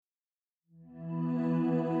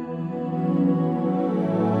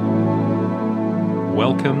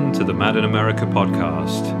Welcome to the Mad in America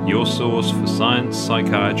podcast, your source for science,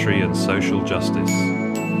 psychiatry, and social justice.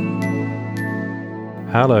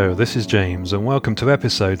 Hello, this is James, and welcome to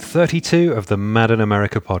episode 32 of the Mad in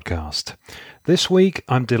America podcast. This week,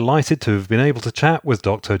 I'm delighted to have been able to chat with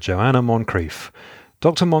Dr. Joanna Moncrieff.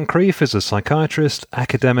 Dr. Moncrieff is a psychiatrist,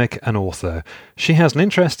 academic, and author. She has an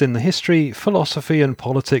interest in the history, philosophy, and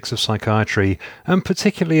politics of psychiatry, and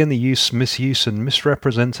particularly in the use, misuse, and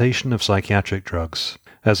misrepresentation of psychiatric drugs.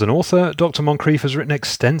 As an author, Dr. Moncrieff has written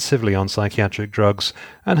extensively on psychiatric drugs,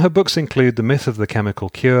 and her books include The Myth of the Chemical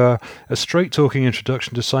Cure, A Straight-Talking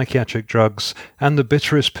Introduction to Psychiatric Drugs, and The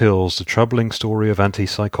Bitterest Pills, The Troubling Story of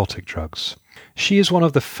Antipsychotic Drugs. She is one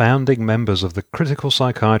of the founding members of the Critical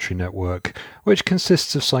Psychiatry Network, which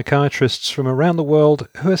consists of psychiatrists from around the world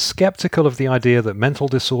who are skeptical of the idea that mental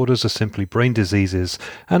disorders are simply brain diseases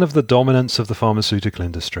and of the dominance of the pharmaceutical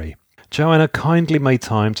industry. Joanna kindly made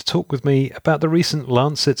time to talk with me about the recent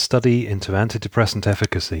Lancet study into antidepressant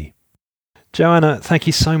efficacy. Joanna, thank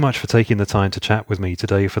you so much for taking the time to chat with me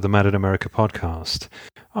today for the Mad in America podcast.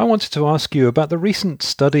 I wanted to ask you about the recent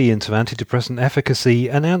study into antidepressant efficacy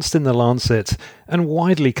announced in the Lancet and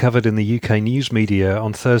widely covered in the UK news media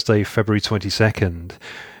on Thursday, February 22nd.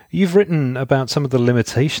 You've written about some of the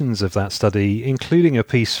limitations of that study, including a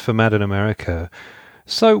piece for Mad in America.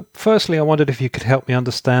 So, firstly, I wondered if you could help me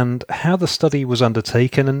understand how the study was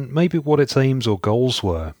undertaken and maybe what its aims or goals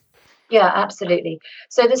were. Yeah, absolutely.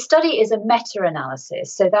 So the study is a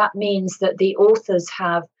meta-analysis. So that means that the authors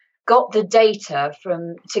have got the data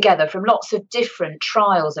together from lots of different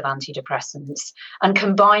trials of antidepressants and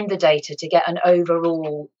combined the data to get an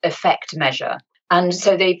overall effect measure. And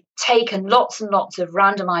so they've taken lots and lots of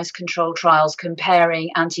randomized controlled trials comparing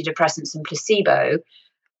antidepressants and placebo,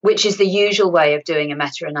 which is the usual way of doing a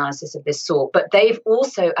meta-analysis of this sort. But they've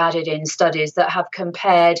also added in studies that have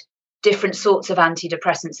compared different sorts of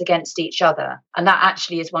antidepressants against each other. And that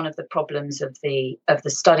actually is one of the problems of the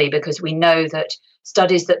study, because we know that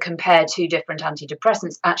studies that compare two different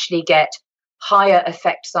antidepressants actually get higher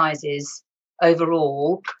effect sizes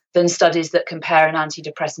overall than studies that compare an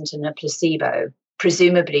antidepressant and a placebo,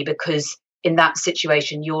 presumably because in that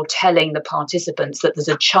situation, you're telling the participants that there's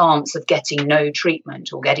a chance of getting no treatment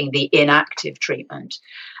or getting the inactive treatment.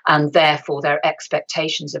 And therefore, their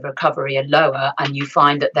expectations of recovery are lower, and you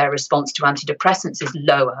find that their response to antidepressants is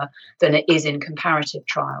lower than it is in comparative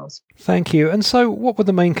trials. Thank you. And so what were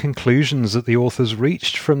the main conclusions that the authors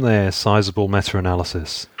reached from their sizable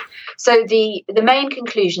meta-analysis? So the main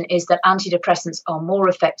conclusion is that antidepressants are more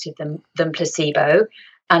effective than placebo,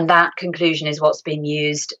 and that conclusion is what's been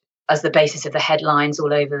used as the basis of the headlines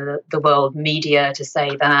all over the world media to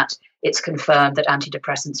say that it's confirmed that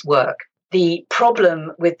antidepressants work. The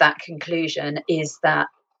problem with that conclusion is that,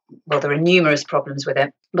 well, there are numerous problems with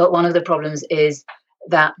it, but one of the problems is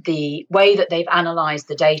that the way that they've analysed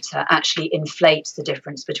the data actually inflates the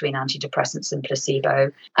difference between antidepressants and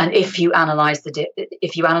placebo. And if you analyse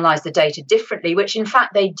the data differently, which in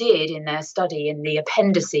fact they did in their study in the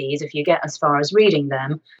appendices, if you get as far as reading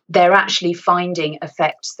them, they're actually finding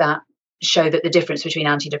effects that show that the difference between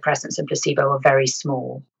antidepressants and placebo are very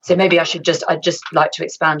small. So maybe I'd just like to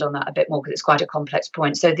expand on that a bit more because it's quite a complex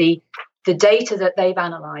point. So the data that they've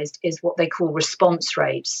analysed is what they call response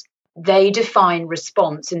rates. They define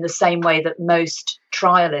response in the same way that most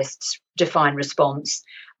trialists define response,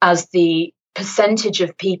 as the percentage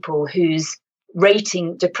of people whose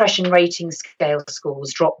depression rating scale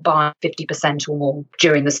scores drop by 50% or more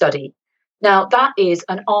during the study. Now, that is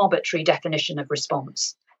an arbitrary definition of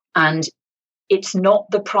response, and it's not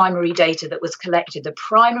the primary data that was collected. The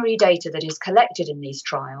primary data that is collected in these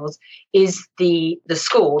trials is the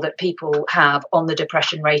score that people have on the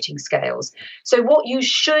depression rating scales. So what you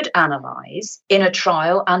should analyse in a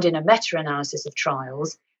trial and in a meta-analysis of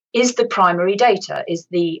trials is the primary data, is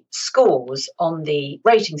the scores on the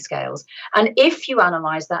rating scales. And if you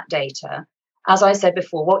analyse that data, as I said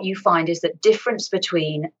before, what you find is that difference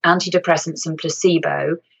between antidepressants and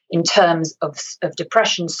placebo in terms of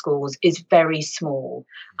depression scores is very small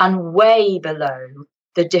and way below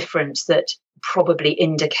the difference that probably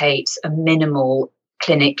indicates a minimal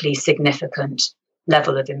clinically significant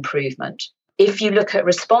level of improvement. If you look at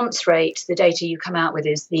response rate, the data you come out with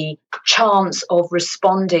is the chance of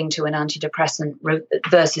responding to an antidepressant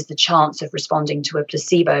versus the chance of responding to a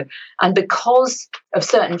placebo. And because of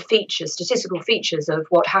certain features, statistical features of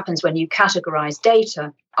what happens when you categorize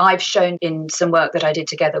data, I've shown in some work that I did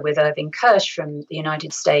together with Irving Kirsch from the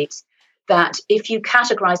United States that if you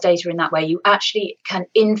categorize data in that way, you actually can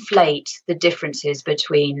inflate the differences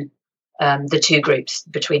between the two groups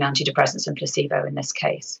between antidepressants and placebo in this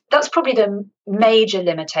case. That's probably the major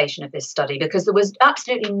limitation of this study, because there was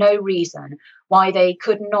absolutely no reason why they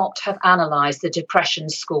could not have analysed the depression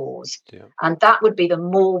scores. Yeah. And that would be the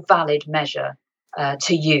more valid measure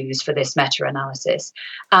to use for this meta-analysis.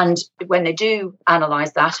 And when they do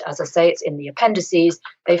analyse that, as I say, it's in the appendices,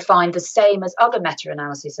 they find the same as other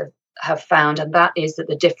meta-analyses have found, and that is that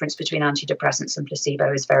the difference between antidepressants and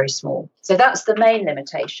placebo is very small. So that's the main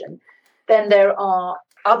limitation. Then there are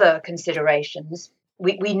other considerations.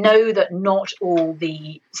 We know that not all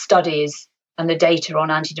the studies and the data on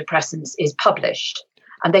antidepressants is published.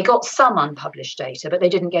 And they got some unpublished data, but they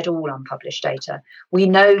didn't get all unpublished data. We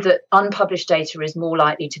know that unpublished data is more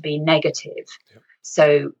likely to be negative. Yep.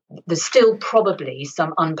 So there's still probably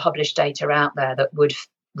some unpublished data out there that would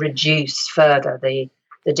reduce further the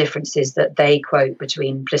differences that they quote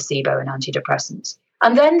between placebo and antidepressants.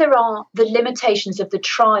 And then there are the limitations of the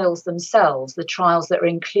trials themselves, the trials that are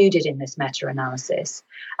included in this meta-analysis.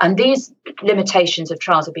 And these limitations of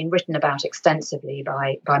trials have been written about extensively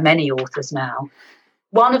by many authors now.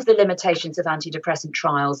 One of the limitations of antidepressant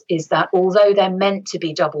trials is that although they're meant to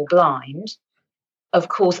be double-blind, of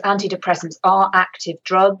course, antidepressants are active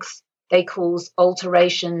drugs. They cause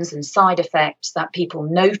alterations and side effects that people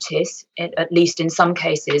notice, at least in some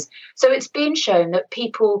cases. So it's been shown that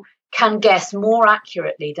people can guess more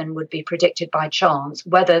accurately than would be predicted by chance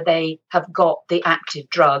whether they have got the active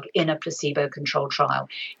drug in a placebo-controlled trial.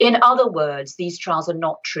 In other words, these trials are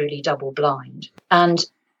not truly double-blind. And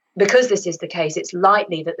because this is the case, it's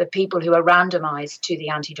likely that the people who are randomized to the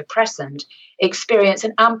antidepressant experience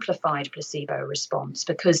an amplified placebo response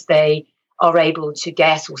because they are able to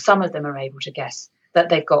guess, or some of them are able to guess, that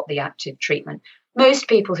they've got the active treatment. Most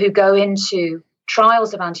people who go into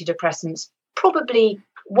trials of antidepressants probably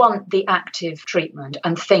want the active treatment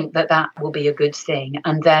and think that that will be a good thing,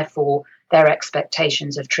 and therefore their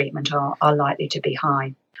expectations of treatment are likely to be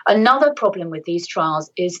high. Another problem with these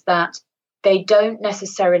trials is that they don't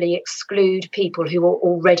necessarily exclude people who are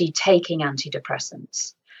already taking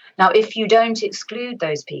antidepressants. Now, if you don't exclude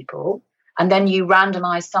those people, and then you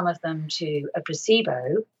randomize some of them to a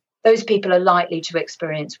placebo, those people are likely to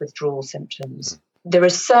experience withdrawal symptoms. There are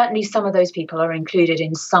certainly some of those people are included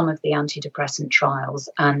in some of the antidepressant trials,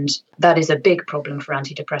 and that is a big problem for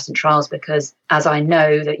antidepressant trials because, as I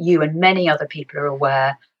know that you and many other people are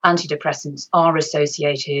aware, antidepressants are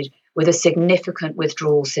associated with a significant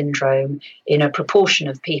withdrawal syndrome in a proportion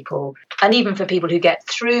of people. And even for people who get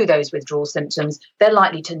through those withdrawal symptoms, they're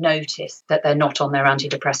likely to notice that they're not on their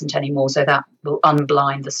antidepressant anymore, so that will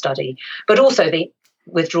unblind the study. But also the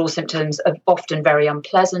withdrawal symptoms are often very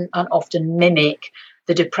unpleasant and often mimic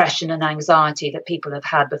the depression and anxiety that people have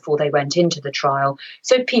had before they went into the trial.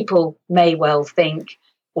 So people may well think,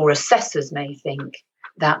 or assessors may think,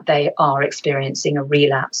 that they are experiencing a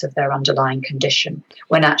relapse of their underlying condition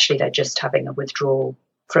when actually they're just having a withdrawal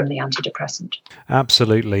from the antidepressant.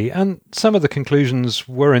 Absolutely. And some of the conclusions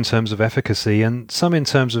were in terms of efficacy and some in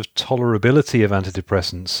terms of tolerability of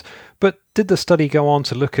antidepressants. But did the study go on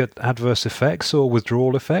to look at adverse effects or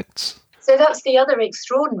withdrawal effects? So that's the other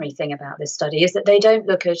extraordinary thing about this study, is that they don't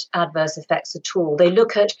look at adverse effects at all. They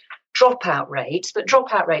look at dropout rates, but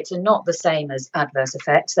dropout rates are not the same as adverse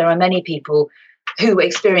effects. There are many people who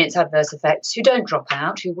experience adverse effects who don't drop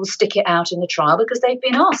out, who will stick it out in the trial because they've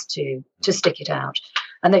been asked to stick it out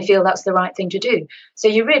and they feel that's the right thing to do. So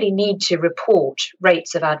you really need to report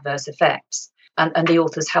rates of adverse effects, and the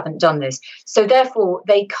authors haven't done this. So therefore,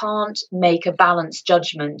 they can't make a balanced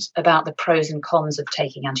judgment about the pros and cons of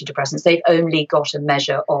taking antidepressants. They've only got a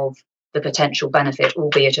measure of the potential benefit,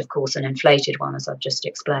 albeit, of course, an inflated one, as I've just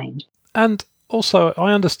explained. And also,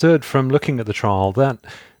 I understood from looking at the trial that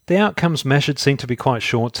the outcomes measured seem to be quite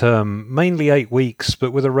short-term, mainly 8 weeks,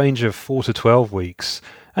 but with a range of 4 to 12 weeks.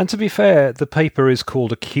 And to be fair, the paper is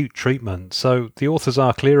called acute treatment, so the authors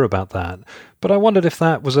are clear about that. But I wondered if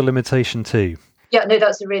that was a limitation too. Yeah, no,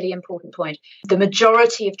 that's a really important point. The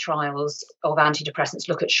majority of trials of antidepressants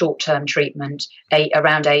look at short-term treatment,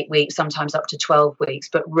 around 8 weeks, sometimes up to 12 weeks,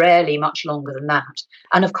 but rarely much longer than that.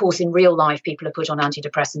 And of course, in real life, people are put on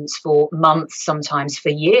antidepressants for months, sometimes for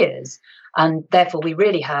years. And therefore, we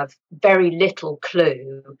really have very little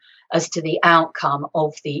clue as to the outcome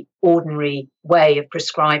of the ordinary way of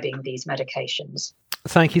prescribing these medications.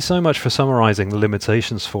 Thank you so much for summarising the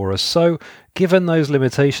limitations for us. So, given those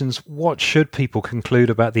limitations, what should people conclude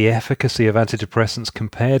about the efficacy of antidepressants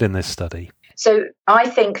compared in this study? So I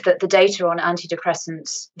think that the data on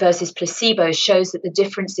antidepressants versus placebo shows that the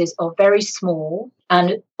differences are very small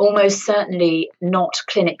and almost certainly not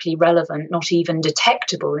clinically relevant, not even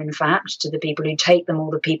detectable, in fact, to the people who take them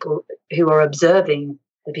or the people who are observing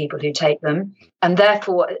the people who take them. And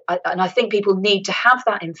therefore, I think people need to have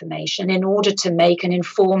that information in order to make an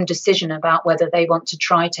informed decision about whether they want to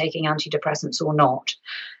try taking antidepressants or not.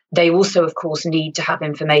 They also, of course, need to have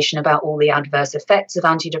information about all the adverse effects of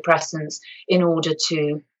antidepressants in order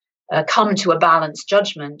to come to a balanced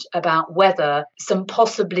judgment about whether some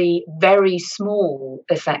possibly very small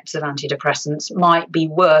effects of antidepressants might be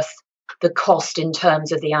worth the cost in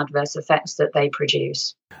terms of the adverse effects that they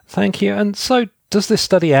produce. Thank you. And so, does this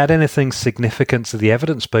study add anything significant to the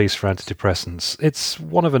evidence base for antidepressants? It's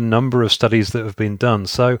one of a number of studies that have been done.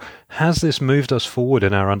 So, has this moved us forward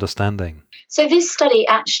in our understanding? So this study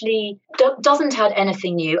actually doesn't add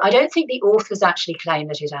anything new. I don't think the authors actually claim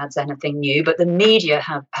that it adds anything new, but the media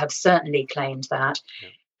have certainly claimed that. Yeah.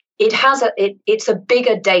 It's a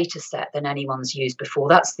bigger data set than anyone's used before.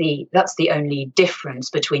 That's the only difference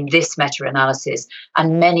between this meta-analysis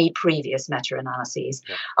and many previous meta-analyses.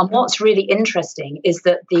 Yeah. And what's really interesting is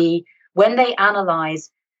that when they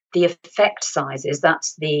analyse the effect sizes,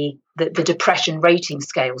 that's the depression rating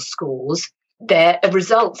scale scores, their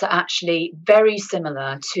results are actually very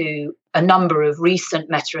similar to a number of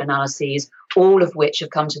recent meta-analyses, all of which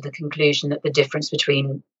have come to the conclusion that the difference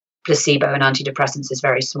between placebo and antidepressants is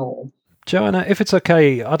very small. Joanna, if it's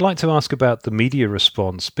okay, I'd like to ask about the media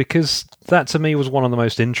response, because that to me was one of the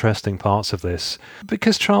most interesting parts of this.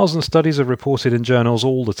 Because trials and studies are reported in journals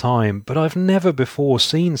all the time, but I've never before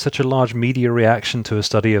seen such a large media reaction to a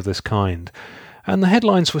study of this kind. And the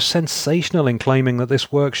headlines were sensational in claiming that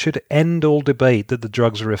this work should end all debate that the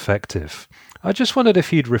drugs are effective. I just wondered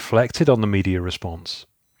if you'd reflected on the media response.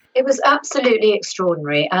 It was absolutely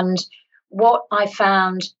extraordinary. And what I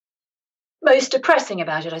found most depressing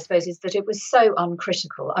about it, I suppose, is that it was so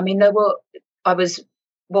uncritical. I mean, I was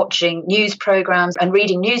watching news programs and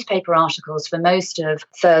reading newspaper articles for most of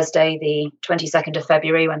Thursday, the 22nd of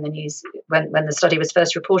February, when the study was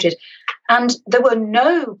first reported. And there were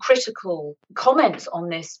no critical comments on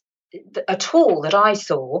this at all that I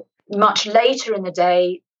saw. Much later in the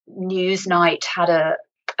day, Newsnight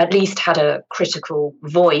at least had a critical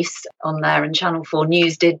voice on there, and Channel 4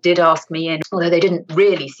 News did ask me in, although they didn't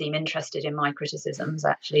really seem interested in my criticisms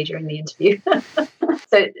actually during the interview.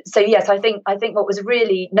 So yes, I think what was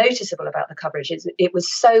really noticeable about the coverage is it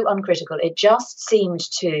was so uncritical. It just seemed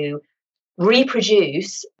to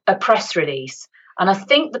reproduce a press release. And I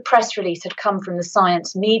think the press release had come from the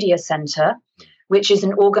Science Media Centre, which is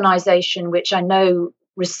an organisation which I know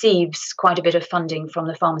receives quite a bit of funding from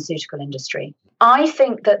the pharmaceutical industry. I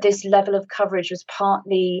think that this level of coverage was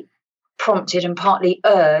partly prompted and partly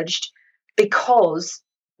urged because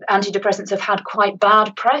antidepressants have had quite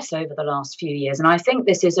bad press over the last few years. And I think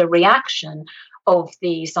this is a reaction of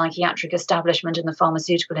the psychiatric establishment and the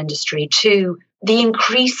pharmaceutical industry to the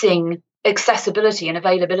increasing accessibility and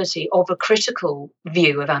availability of a critical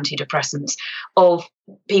view of antidepressants, of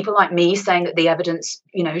people like me saying that the evidence,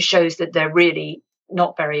 shows that they're really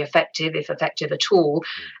not very effective, if effective at all,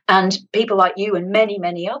 and people like you and many,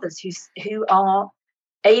 many others who are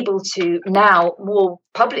able to now more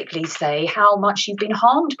publicly say how much you've been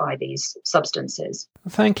harmed by these substances.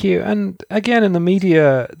 Thank you. And again, in the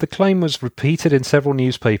media, the claim was repeated in several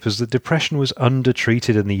newspapers that depression was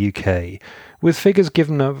undertreated in the UK, with figures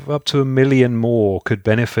given of up to 1 million more could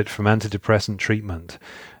benefit from antidepressant treatment.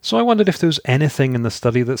 So I wondered if there was anything in the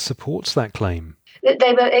study that supports that claim.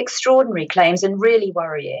 They were extraordinary claims and really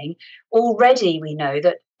worrying. Already we know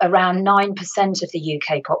that around 9% of the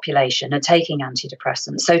UK population are taking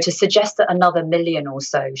antidepressants. So to suggest that another 1 million or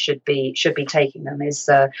so should be taking them is,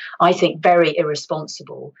 I think, very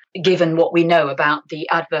irresponsible, given what we know about the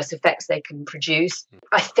adverse effects they can produce.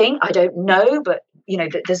 I don't know, but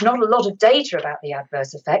there's not a lot of data about the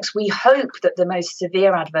adverse effects. We hope that the most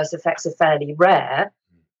severe adverse effects are fairly rare.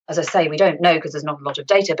 As I say, we don't know because there's not a lot of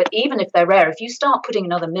data, but even if they're rare, if you start putting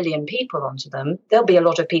another 1 million people onto them, there'll be a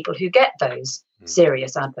lot of people who get those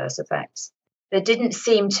serious adverse effects. There didn't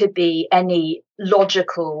seem to be any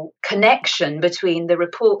logical connection between the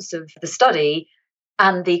reports of the study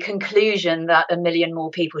and the conclusion that 1 million more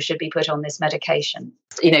people should be put on this medication.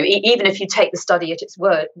 Even if you take the study at its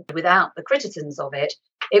word without the criticisms of it,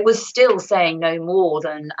 it was still saying no more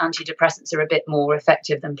than antidepressants are a bit more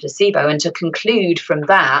effective than placebo. And to conclude from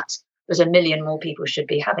that 1 million more people should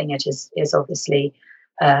be having it is obviously,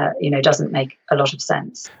 doesn't make a lot of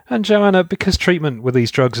sense. And Joanna, because treatment with these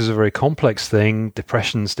drugs is a very complex thing,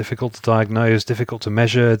 depression's difficult to diagnose, difficult to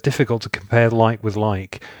measure, difficult to compare like with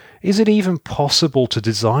like, is it even possible to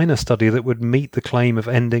design a study that would meet the claim of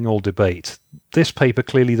ending all debate? This paper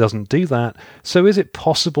clearly doesn't do that, so is it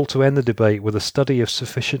possible to end the debate with a study of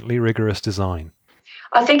sufficiently rigorous design?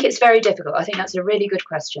 I think it's very difficult. I think that's a really good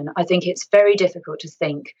question. I think it's very difficult to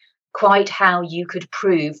think quite how you could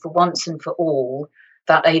prove for once and for all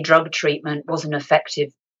that a drug treatment was an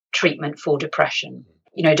effective treatment for depression.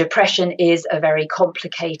 Depression is a very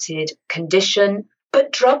complicated condition,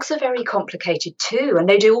 but drugs are very complicated too. And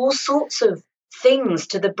they do all sorts of things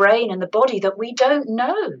to the brain and the body that we don't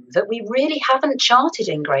know, that we really haven't charted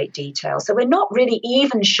in great detail. So we're not really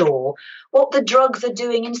even sure what the drugs are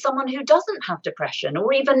doing in someone who doesn't have depression,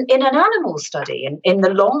 or even in an animal study, and in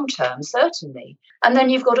the long term, certainly. And then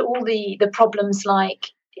you've got all the problems like,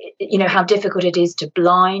 how difficult it is to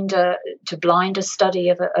blind a study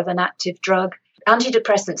of an active drug.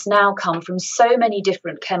 Antidepressants now come from so many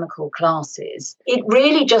different chemical classes. It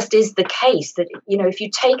really just is the case that, if you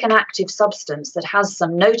take an active substance that has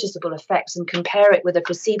some noticeable effects and compare it with a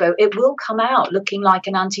placebo, it will come out looking like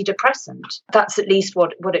an antidepressant. That's at least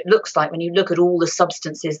what it looks like when you look at all the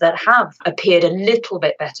substances that have appeared a little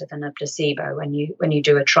bit better than a placebo when you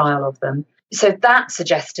do a trial of them. So that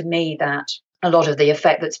suggests to me that a lot of the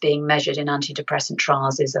effect that's being measured in antidepressant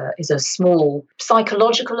trials is a small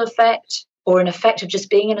psychological effect, or an effect of just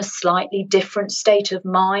being in a slightly different state of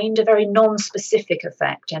mind, a very non-specific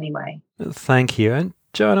effect anyway. Thank you. And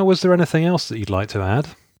Joanna, was there anything else that you'd like to add?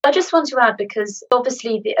 I just want to add, because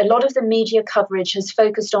obviously a lot of the media coverage has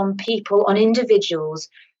focused on people, on individuals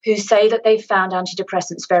who say that they've found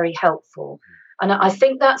antidepressants very helpful. And I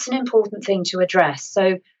think that's an important thing to address.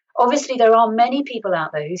 So obviously there are many people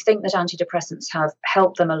out there who think that antidepressants have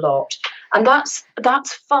helped them a lot. And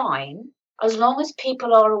that's fine, as long as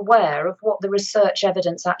people are aware of what the research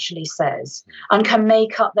evidence actually says and can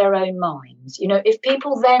make up their own minds. If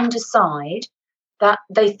people then decide that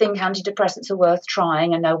they think antidepressants are worth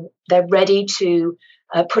trying and they're ready to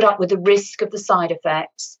put up with the risk of the side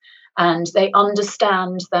effects, and they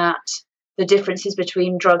understand that the differences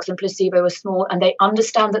between drugs and placebo are small, and they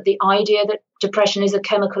understand that the idea that depression is a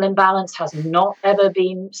chemical imbalance has not ever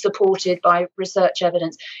been supported by research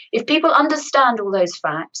evidence. If people understand all those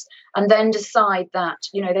facts and then decide that,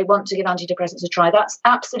 they want to give antidepressants a try, that's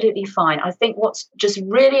absolutely fine. I think what's just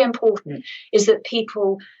really important is that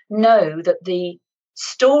people know that the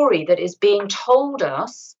story that is being told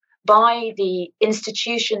us by the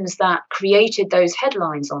institutions that created those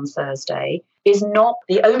headlines on Thursday is not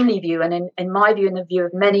the only view, and in my view and the view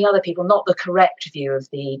of many other people, not the correct view of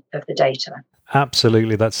the data.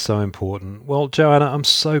 Absolutely, that's so important. Well, Joanna, I'm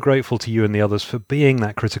so grateful to you and the others for being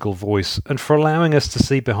that critical voice and for allowing us to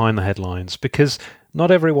see behind the headlines, because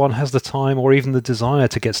not everyone has the time or even the desire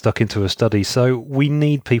to get stuck into a study, so we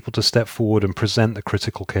need people to step forward and present the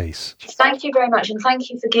critical case. Thank you very much, and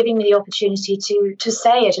thank you for giving me the opportunity to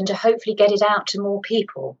say it and to hopefully get it out to more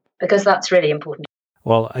people, because that's really important.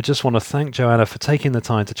 Well, I just want to thank Joanna for taking the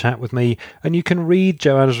time to chat with me, and you can read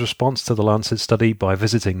Joanna's response to the Lancet study by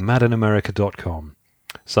visiting madinamerica.com.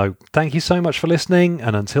 So, thank you so much for listening,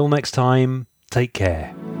 and until next time, take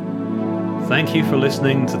care. Thank you for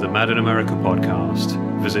listening to the Mad in America podcast.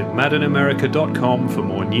 Visit madinamerica.com for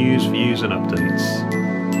more news, views, and updates.